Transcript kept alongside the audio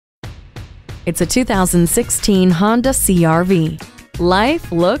It's a 2016 Honda CR-V.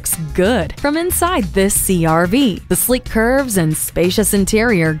 Life looks good from inside this CR-V. The sleek curves and spacious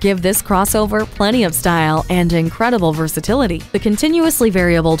interior give this crossover plenty of style and incredible versatility. The continuously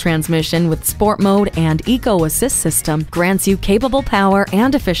variable transmission with Sport Mode and Eco Assist system grants you capable power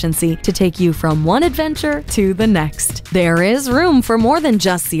and efficiency to take you from one adventure to the next. There is room for more than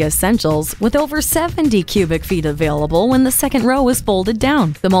just the essentials, with over 70 cubic feet available when the second row is folded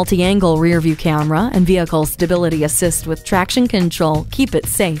down. The multi-angle rear-view camera and vehicle stability assist with traction control keep it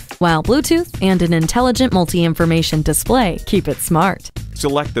safe, while Bluetooth and an intelligent multi-information display keep it smart.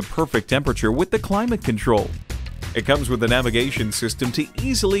 Select the perfect temperature with the climate control. It comes with a navigation system to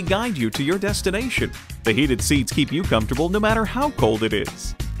easily guide you to your destination. The heated seats keep you comfortable no matter how cold it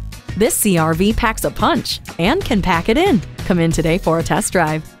is. This CR-V packs a punch and can pack it in. Come in today for a test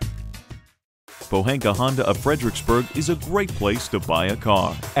drive. Pohanka Honda of Fredericksburg is a great place to buy a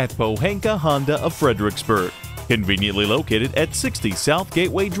car. At Pohanka Honda of Fredericksburg, conveniently located at 60 South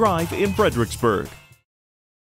Gateway Drive in Fredericksburg.